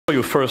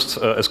you first,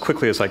 as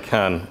quickly as I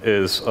can,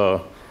 is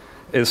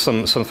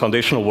some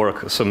foundational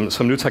work,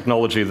 some new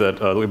technology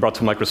that we brought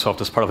to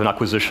Microsoft as part of an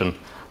acquisition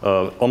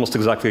almost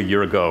exactly a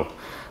year ago.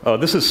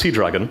 This is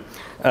Seadragon,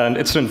 and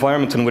it's an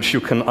environment in which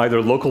you can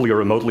either locally or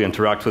remotely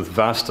interact with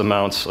vast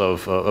amounts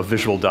of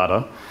visual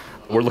data.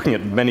 We're looking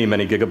at many,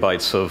 many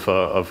gigabytes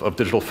of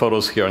digital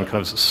photos here, and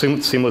kind of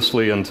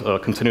seamlessly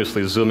and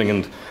continuously zooming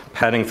and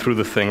panning through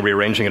the thing,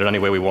 rearranging it in any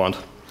way we want.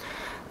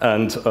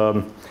 And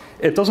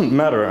it doesn't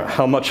matter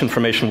how much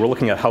information we're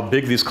looking at, how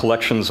big these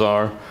collections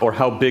are, or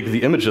how big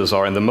the images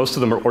are, and most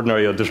of them are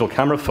ordinary digital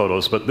camera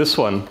photos, but this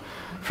one,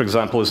 for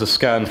example, is a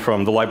scan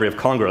from the Library of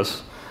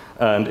Congress,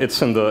 and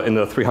it's in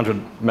the 300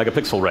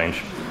 megapixel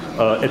range.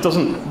 It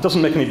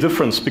doesn't make any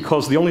difference,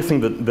 because the only thing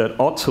that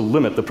ought to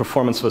limit the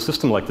performance of a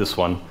system like this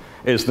one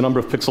is the number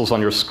of pixels on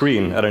your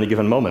screen at any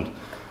given moment.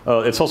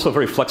 It's also a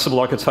very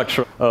flexible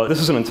architecture. This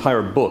is an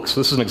entire book,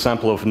 so this is an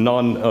example of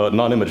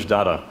non-image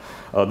data.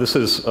 This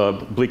is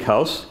Bleak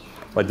House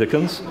by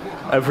Dickens.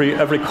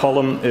 Every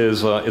column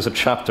is a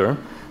chapter,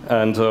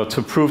 and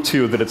to prove to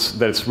you that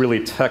it's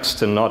really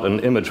text and not an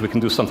image, we can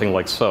do something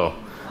like so,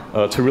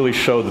 to really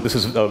show that this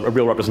is a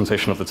real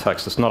representation of the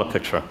text. It's not a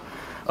picture.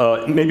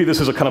 Maybe this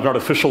is a kind of an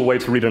artificial way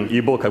to read an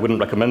e-book. I wouldn't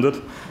recommend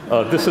it.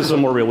 This is a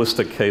more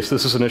realistic case.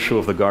 This is an issue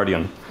of The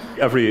Guardian.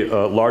 Every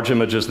large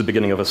image is the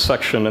beginning of a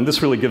section, and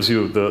this really gives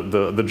you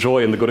the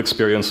joy and the good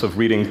experience of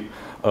reading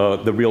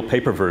the real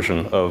paper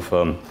version of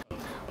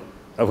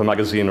a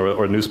magazine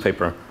or a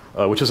newspaper,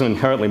 which is an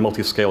inherently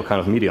multi-scale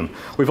kind of medium.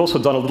 We've also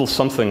done a little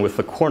something with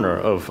the corner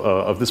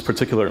of this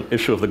particular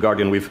issue of The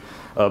Guardian. We've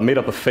made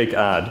up a fake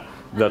ad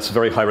that's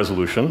very high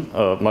resolution,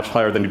 much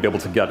higher than you'd be able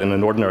to get in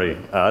an ordinary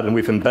ad, and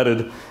we've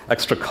embedded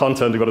extra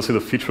content. You want to see the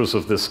features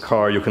of this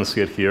car, you can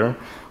see it here,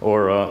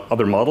 or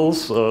other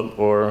models,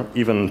 or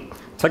even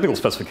technical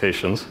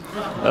specifications.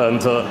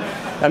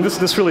 And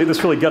this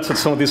really gets at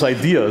some of these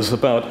ideas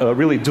about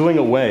really doing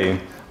away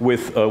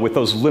with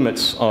those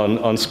limits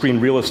on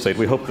screen real estate.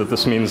 We hope that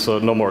this means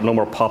no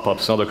more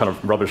pop-ups and other kind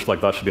of rubbish like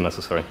that should be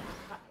necessary.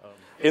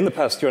 In the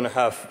past year and a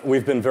half,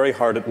 we've been very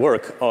hard at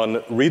work on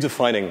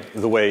redefining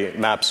the way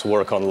maps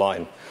work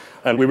online.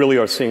 And we really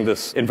are seeing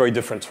this in very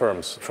different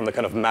terms from the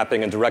kind of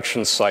mapping and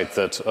directions site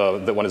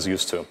that one is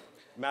used to.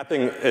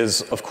 Mapping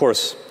is, of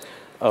course,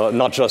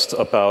 not just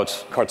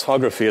about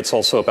cartography, it's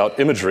also about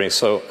imagery.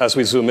 So as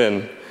we zoom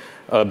in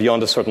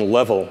beyond a certain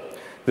level,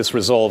 this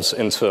resolves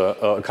into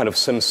a kind of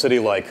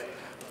SimCity-like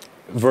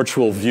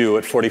virtual view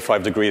at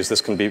 45 degrees. This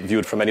can be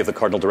viewed from any of the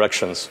cardinal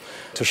directions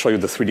to show you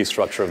the 3D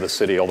structure of the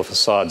city, all the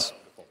facades.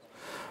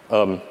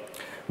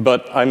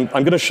 But I'm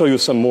going to show you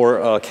some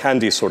more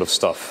candy sort of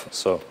stuff.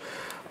 So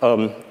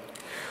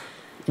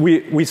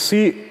we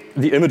see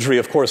the imagery,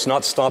 of course,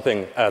 not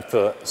stopping at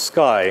the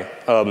sky.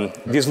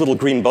 These little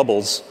green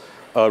bubbles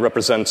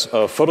represent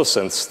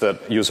photosynths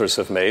that users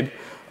have made.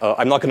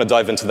 I'm not going to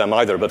dive into them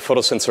either, but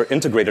photosynths are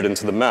integrated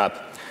into the map.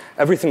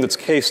 Everything that's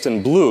cased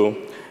in blue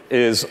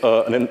is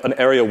an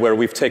area where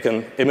we've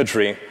taken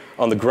imagery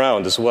on the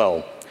ground as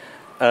well.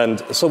 And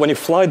so when you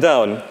fly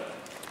down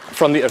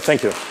from the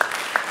thank you.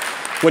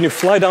 When you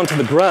fly down to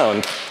the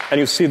ground and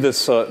you see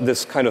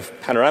this kind of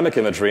panoramic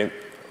imagery,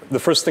 the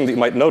first thing that you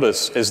might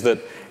notice is that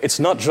it's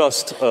not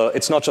just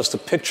a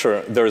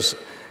picture. There's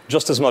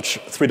just as much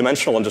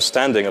three-dimensional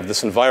understanding of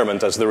this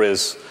environment as there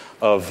is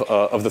of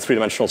the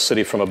three-dimensional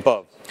city from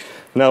above.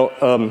 Now,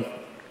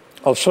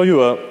 I'll show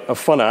you a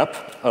fun app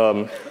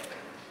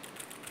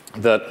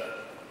that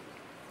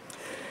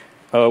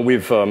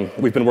we've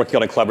been working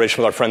on in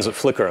collaboration with our friends at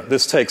Flickr.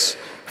 This takes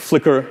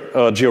Flickr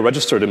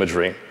georegistered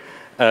imagery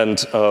and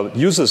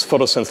uses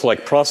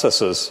photosynth-like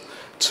processes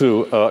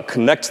to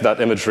connect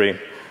that imagery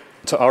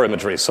to our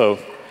imagery. So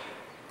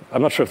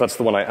I'm not sure if that's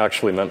the one I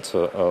actually meant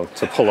to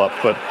pull up,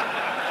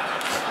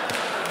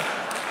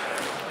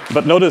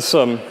 but notice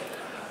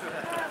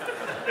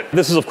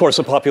this is, of course,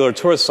 a popular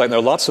tourist site, and there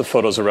are lots of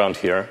photos around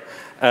here.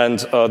 And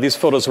these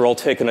photos are all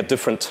taken at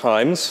different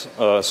times.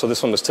 So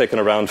this one was taken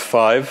around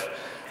 5.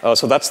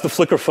 So that's the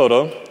Flickr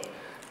photo.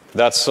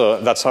 That's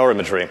our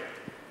imagery.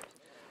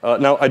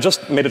 Now, I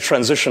just made a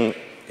transition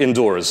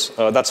indoors.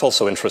 That's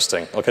also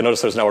interesting. Okay,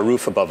 notice there's now a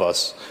roof above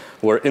us.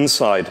 We're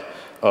inside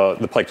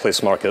the Pike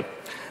Place Market.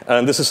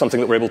 And this is something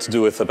that we're able to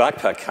do with a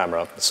backpack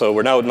camera. So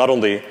we're now not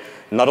only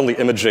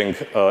imaging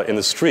in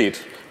the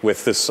street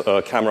with this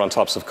camera on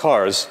tops of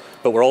cars,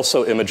 but we're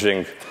also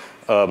imaging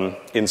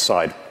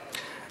inside.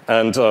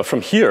 And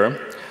from here,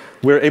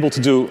 we're able to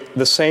do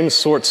the same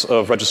sorts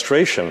of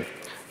registration,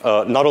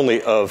 not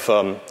only of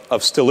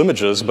still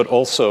images, but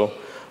also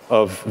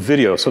of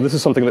video. So this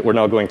is something that we're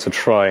now going to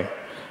try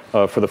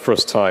for the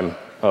first time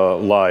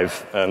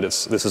live, and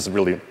this is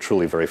really,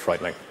 truly very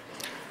frightening.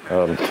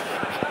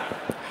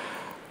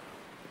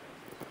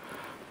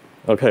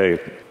 Okay.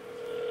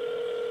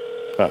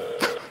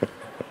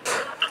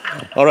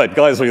 All right,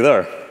 guys, are you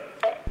there?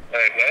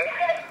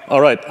 All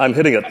right, I'm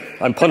hitting it.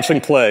 I'm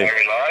punching play. Are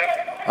you live?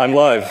 I'm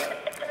live.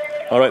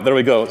 All right, there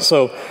we go.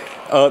 So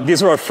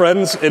these are our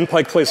friends in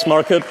Pike Place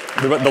Market,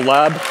 the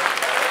lab.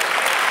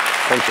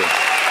 Thank you.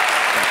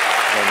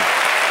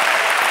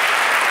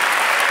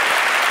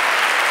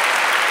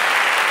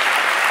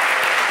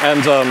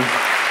 And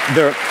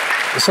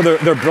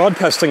they're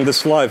broadcasting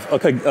this live.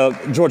 Okay,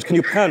 George, can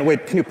you pan?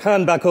 Wait, can you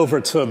pan back over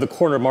to the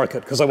corner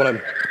market? Because I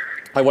want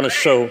to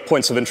show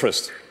points of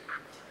interest.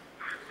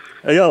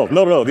 Hey, yo,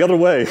 no, the other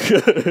way.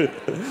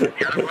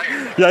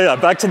 Yeah,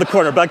 back to the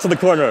corner, back to the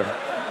corner.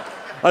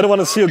 I don't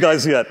want to see you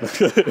guys yet.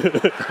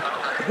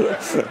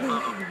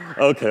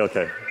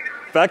 Okay.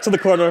 Back to the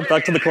corner,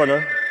 back to the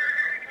corner,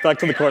 back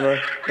to the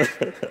corner.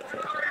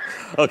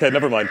 Okay,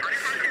 never mind.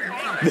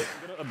 I'm going to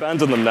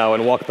abandon them now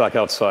and walk back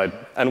outside.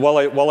 And while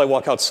I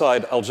walk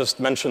outside, I'll just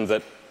mention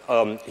that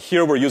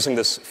here we're using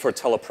this for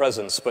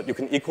telepresence, but you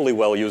can equally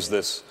well use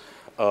this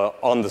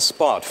on the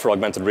spot for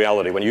augmented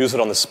reality. When you use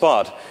it on the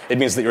spot, it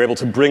means that you're able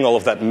to bring all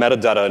of that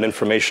metadata and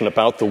information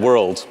about the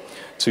world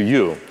to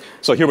you.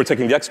 So here we're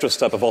taking the extra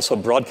step of also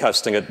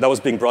broadcasting it. That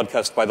was being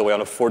broadcast, by the way, on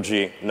a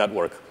 4G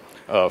network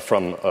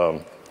from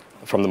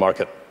the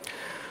market.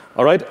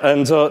 All right,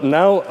 and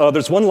now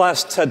there's one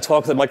last TED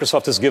Talk that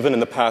Microsoft has given in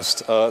the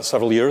past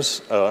several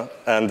years,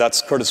 and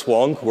that's Curtis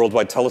Wong,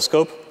 Worldwide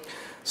Telescope.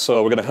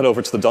 So we're going to head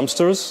over to the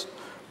dumpsters,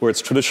 where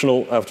it's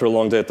traditional after a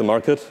long day at the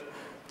market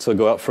to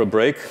go out for a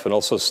break and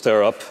also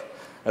stare up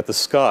at the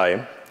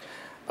sky.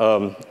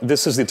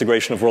 This is the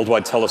integration of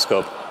Worldwide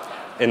Telescope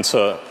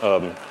into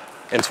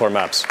our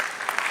maps.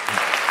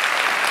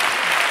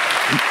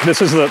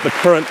 This is the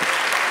current,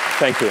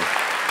 thank you.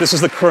 This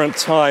is the current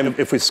time.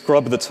 If we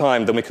scrub the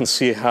time, then we can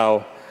see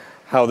how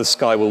the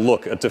sky will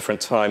look at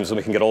different times, and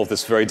we can get all of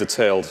this very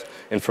detailed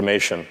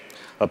information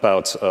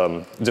about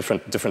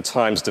different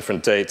times,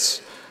 different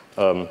dates.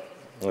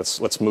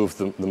 Let's move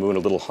the moon a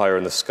little higher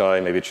in the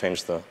sky, maybe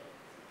change the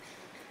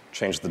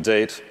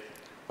date.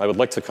 I would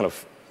like to kind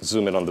of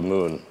zoom in on the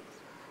moon.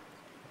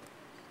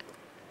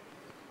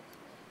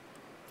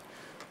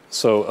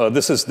 So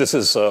this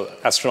is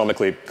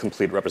astronomically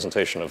complete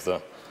representation of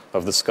the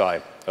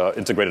sky,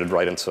 integrated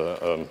right into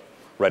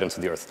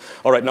the Earth.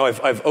 All right, now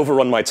I've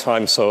overrun my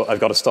time, so I've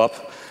got to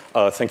stop.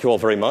 Thank you all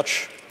very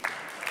much.